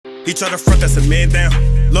He tried to front, that's a man down.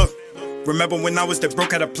 Look, remember when I was the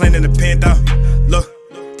broke, had a plan in the pan down. Look,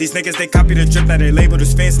 these niggas, they copy the drip, now they labeled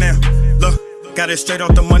as fans now. Look, got it straight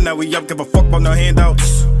off the money, now we up, give a fuck about no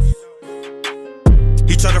handouts.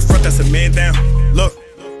 He tried to front, that's a man down. Look,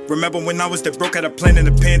 remember when I was the broke, had a plan in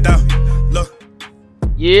the pan down. Look.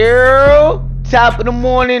 Yeah, top of the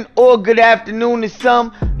morning or good afternoon to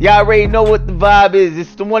some. Y'all already know what the vibe is.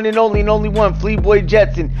 It's the one and only one, Fleeboy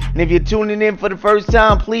Jetson. And if you're tuning in for the first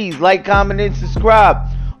time, please like, comment, and subscribe.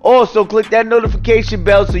 Also, click that notification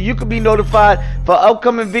bell so you can be notified for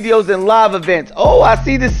upcoming videos and live events. Oh, I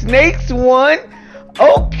see the snakes one.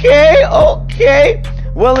 Okay.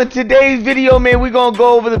 Well, in today's video, man, we're going to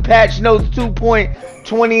go over the patch notes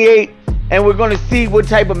 2.28. And we're going to see what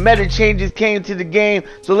type of meta changes came to the game.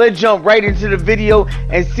 So let's jump right into the video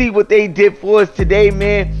and see what they did for us today,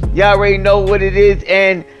 man. Y'all already know what it is.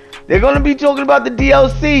 And they're going to be talking about the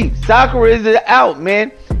DLC. Sakura is out,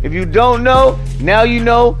 man. If you don't know, now you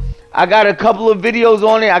know. I got a couple of videos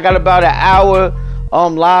on it. I got about an hour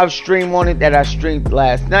live stream on it that I streamed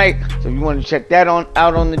last night. So if you want to check that out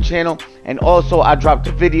on the channel. And also, I dropped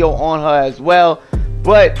a video on her as well.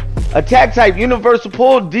 But attack type, universal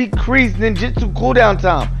pull, decreased ninjutsu cooldown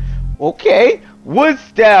time. Okay. Wood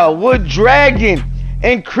style, wood dragon,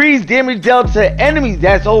 increased damage dealt to enemies.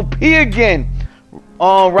 That's OP again.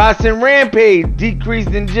 Rasen rampage, decreased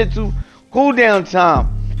ninjutsu cooldown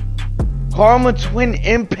time. Karma twin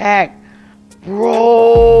impact,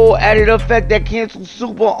 bro. Added effect that cancels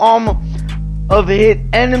super armor of hit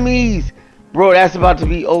enemies. Bro, that's about to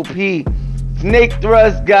be OP. Snake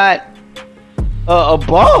thrust got a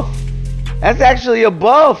buff. That's actually a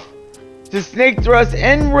buff to snake thrust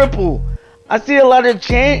and ripple. I see a lot of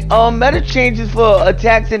meta changes for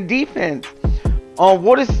attacks and defense.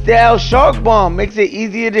 Water style shark bomb makes it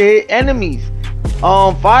easier to hit enemies.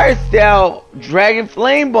 Fire style dragon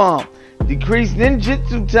flame bomb, decreased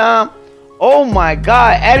ninjutsu time. Oh my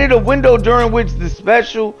god, added a window during which the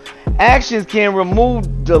special actions can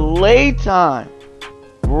remove delay time.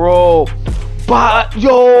 Bro,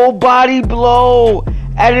 body blow,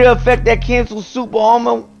 added effect that cancels super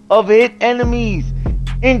armor of hit enemies,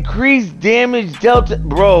 increased damage delta.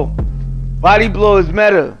 Bro, body blow is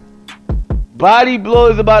meta. Body blow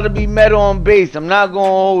is about to be meta on base. I'm not gonna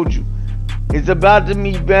hold you. It's about to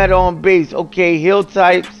be meta on base. Okay, heal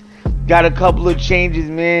types got a couple of changes,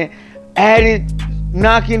 man. Added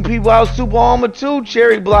knocking people out super armor too.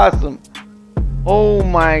 Cherry blossom. Oh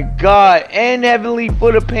my god, and heavenly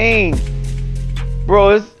foot of pain.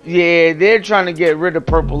 Bro, yeah, they're trying to get rid of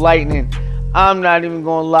purple lightning. I'm not even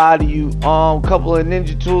gonna lie to you. Couple of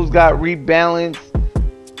ninja tools got rebalanced.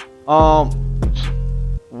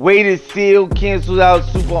 Weighted seal cancels out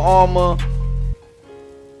super armor.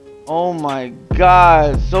 Oh my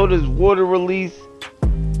god. So does water release.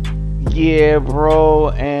 Yeah, bro.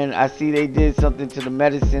 And I see they did something to the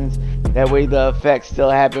medicines. That way the effects still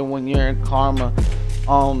happen when you're in karma.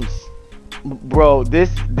 Bro,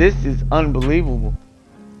 this is unbelievable.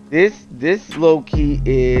 This low-key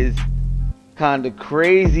is kind of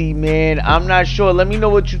crazy, man. I'm not sure. Let me know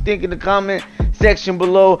what you think in the comment section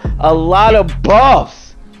below. A lot of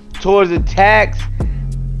buffs towards attacks,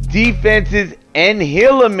 defenses, and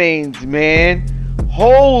healer mains, man.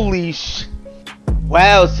 Holy sh...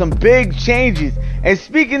 Wow, some big changes. And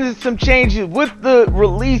speaking of some changes, with the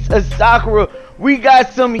release of Sakura, we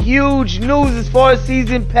got some huge news as far as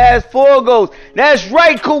Season Pass 4 goes. That's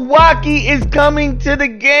right, Kawaki is coming to the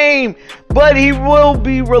game, but he will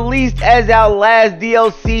be released as our last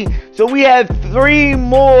DLC. So we have 3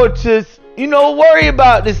 more to, worry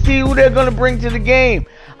about to see who they're going to bring to the game.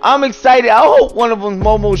 I'm excited. I hope one of them is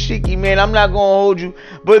Momoshiki, man. I'm not going to hold you.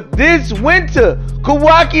 But this winter,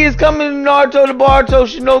 Kawaki is coming to Naruto the Boruto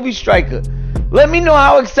Shinobi Striker. Let me know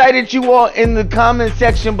how excited you are in the comment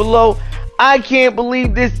section below. I can't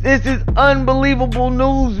believe this. This is unbelievable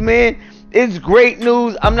news, man. It's great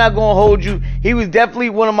news. I'm not going to hold you. He was definitely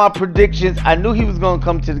one of my predictions. I knew he was going to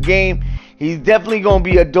come to the game. He's definitely going to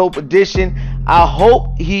be a dope addition. I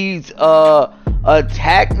hope he's a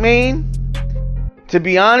attack main. To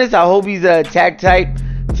be honest, I hope he's an attack type.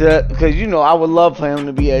 Because, I would love for him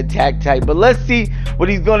to be an attack type. But let's see what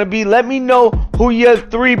he's going to be. Let me know who your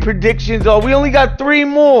 3 predictions are. We only got 3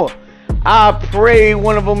 more. I pray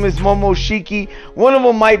one of them is Momoshiki. One of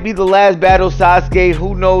them might be the last battle Sasuke.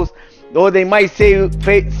 Who knows? Or they might save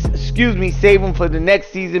him for the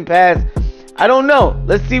next season pass. I don't know.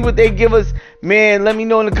 Let's see what they give us. Man, let me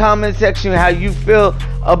know in the comment section how you feel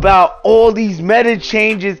about all these meta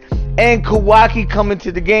changes and Kawaki coming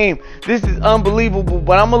to the game. This is unbelievable.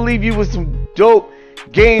 But I'm going to leave you with some dope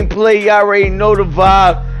gameplay. Y'all already know the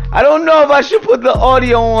vibe. I don't know if I should put the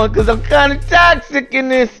audio on because I'm kind of toxic in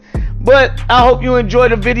this. But I hope you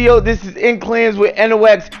enjoyed the video. This is In Clans with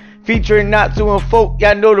NOX featuring Natsu and Folk.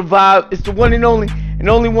 Y'all know the vibe. It's the one and only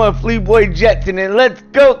one Fleeboy Jetson. And let's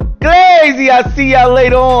go crazy. I'll see y'all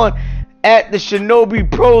later on at the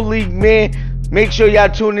Shinobi Pro League, man. Make sure y'all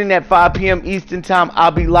tune in at 5 p.m. Eastern time.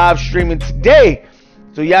 I'll be live streaming today.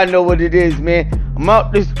 So y'all know what it is, man. I'm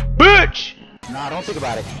out this bitch. Nah, don't think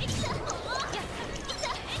about it.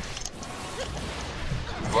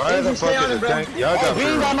 Why the fuck is the tank? Y'all got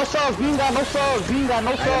Bean got no subs, Bean got no subs, Bean got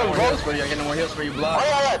no subs, bro. I get no more heals for you, block. Oh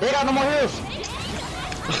yeah, they got no more heals.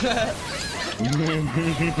 You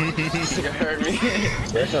heard me.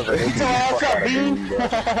 Beat your ass up, Bean.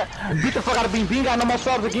 Beat the fuck out of Bean. Bean got no more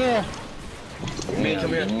subs again. Bean,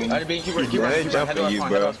 come here. Alright, Bean, keep running. Head to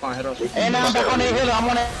our spawn. And now I'm back on their healer. I'm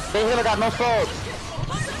on that. Their healer got no subs.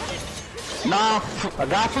 Nah, I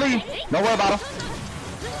got Flea. Don't worry about him.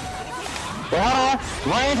 But hold on.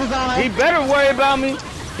 Range is on. He better worry about me.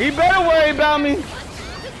 He better worry about me.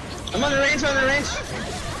 I'm on the range, I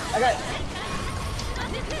got...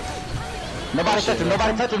 Nobody touch him.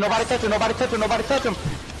 Nobody touch him. Nobody touch him. Nobody touch him. Nobody touch him.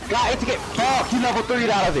 Got 8 to get fuck. He level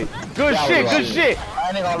 3 out of it. Good shit, good shit.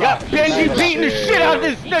 Got Benji beating the shit out of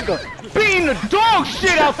this nigga. Beating the dog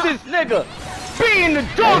shit out this nigga. Beating the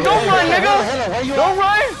dog. Don't run, nigga. Don't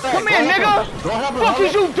run. Come here, nigga. What the fuck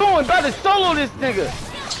is you doing? About to solo this nigga.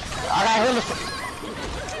 I got healers.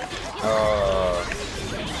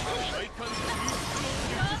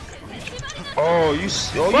 Oh, you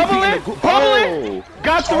bubbling.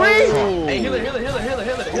 Got 3. Hey, healer. Look at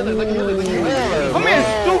healer. Come here,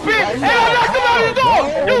 stupid. Hey, I knocked him out of the door.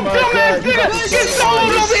 You dumbass nigga. Get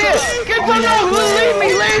soloed over here. Get soloed. Leave me.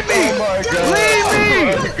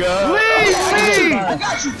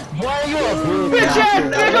 Why are you a Bitch ass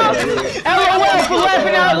nigga. LOL for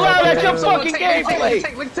laughing out loud at your fucking gameplay.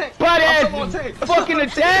 Butt ass fucking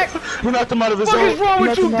attack. What is wrong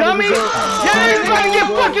with you, dummy? Y'all niggas about to get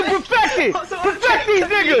fucking perfected. Perfect these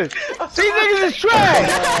niggas. These niggas is trash.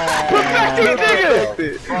 Perfect these niggas.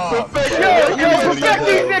 Yo, perfect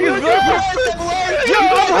these niggas, bro. Yo,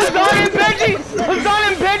 Hassan and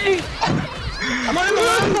Benji. I'm on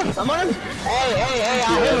him. Hey, I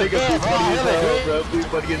heal it, bro. Please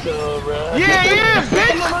fucking get some, bro. Yeah,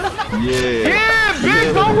 bitch. Yeah, bitch,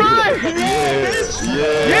 don't run.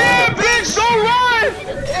 Yeah, bitch, don't run.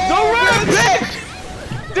 Don't run, bitch.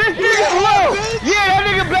 This nigga low. Yeah, that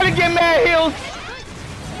nigga better get mad heals.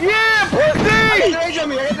 Yeah, pussy. I got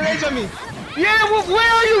the range on me. Yeah, well,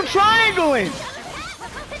 where are you triangling?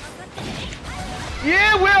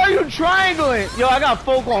 Yeah, where are you triangling? Yo, I got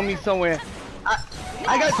folk on me somewhere.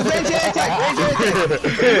 I got the range attack.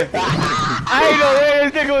 I ain't know where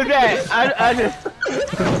this nigga was at. I just...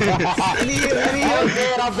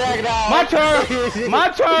 I'm back now. My turn. Fucking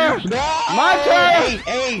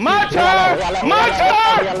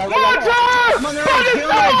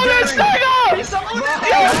solo this nigga.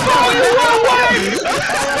 You run away.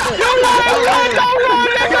 Don't run,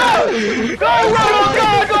 nigga. Don't run, oh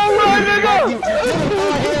God, don't run, nigga.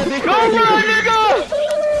 Don't run, nigga.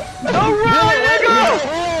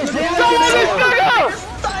 Solo this nigga.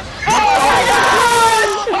 Oh my God.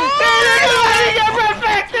 That nigga got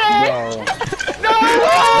perfected. No,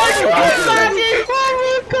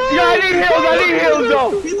 yo, I need heals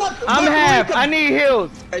though. I'm half. I need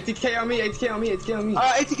heals. ATK on me. ATK on me.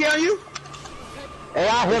 ATK on you? Hey, I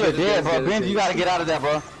heal it dead, bro. Benji, you gotta get out of that,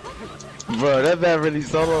 bro. Bro, that man really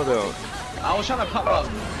solo though. I was trying to pop up.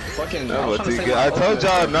 Fucking. I told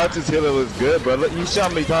y'all Natsu's healer was good, bro. Look, you saw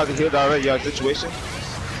me talking heal already, y'all situation.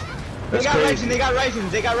 They got Rising.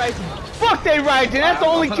 Fuck they Rising. That's the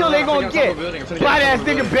only kill they gonna get. Blind ass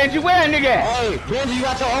nigga Benji. Where that nigga at? Hey, Benji, you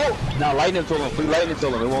got your ult? Now lightning to him. Please lightning to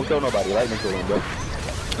him. It won't kill nobody. Lightning to him, bro.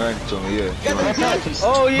 Lightning to him, yeah.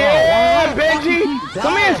 Oh yeah, Benji.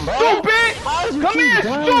 Come here, stupid.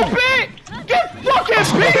 Get fucking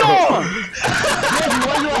beat on.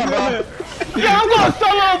 Yeah, I'm gonna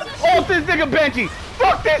solo off this nigga Benji.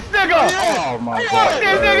 Fuck this nigga. Oh my God. Fuck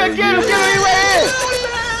this nigga. Get him right here.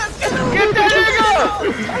 Get that nigga.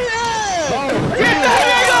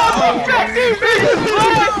 Perfect these niggas,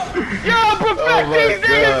 blood. Yo, perfect these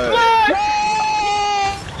niggas, blood.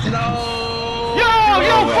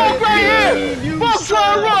 Yo, fuck right here. Fuck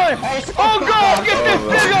trying to run. Oh God, get this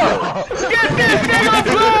nigga.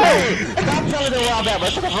 Blood. Stop telling them around that, bro.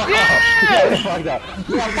 Shut the fuck up.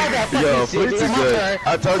 Yo, Fleet's is good. I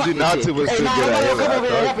told you Natsu was too good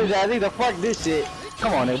at healing. Fuck this shit.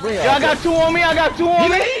 Come on, nigga, bring it. Y'all got 2 on me.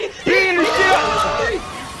 Beating the shit up.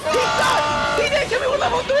 He didn't kill me with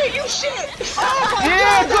level 3. You shit.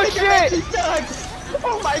 Yeah, good shit.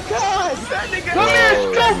 Oh my god! That nigga. Come here,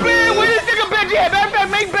 stupid! Where this nigga Benji at? Matter of fact,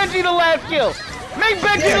 make Benji the last kill. Make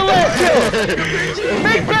Benji the last kill.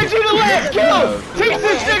 Make Benji the last kill. Teach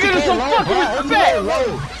this nigga to some fucking respect.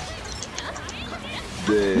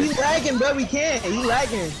 He's lagging, but we can't. He's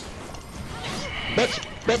lagging. Bitch.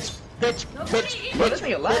 Bro, this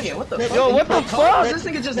nigga lagging. What the fuck? Yo, what the fuck? This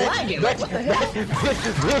nigga just lagging. Like, what the hell?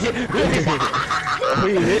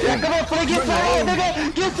 Come on, Flea, get solo, nigga!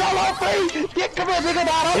 Get solo, Flea! Come here, nigga,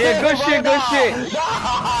 nah, Yeah, good shit, good shit.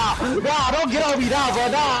 Nah, don't get on me now, bro,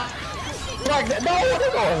 nah. Like, no,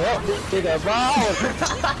 they're gonna help this nigga, bro.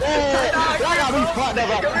 Man, y'all got me fucked up,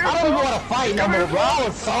 bro. I don't even want to fight no more, bro. I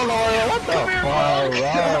was solo, man. What the fuck,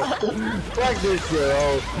 bro? Fuck this shit,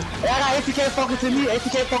 bro. Hey, I got ATK focusing me,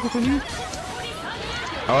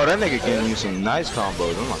 Oh, that nigga getting you some nice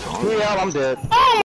combos. I'm like, oh. Yeah, I'm dead. Oh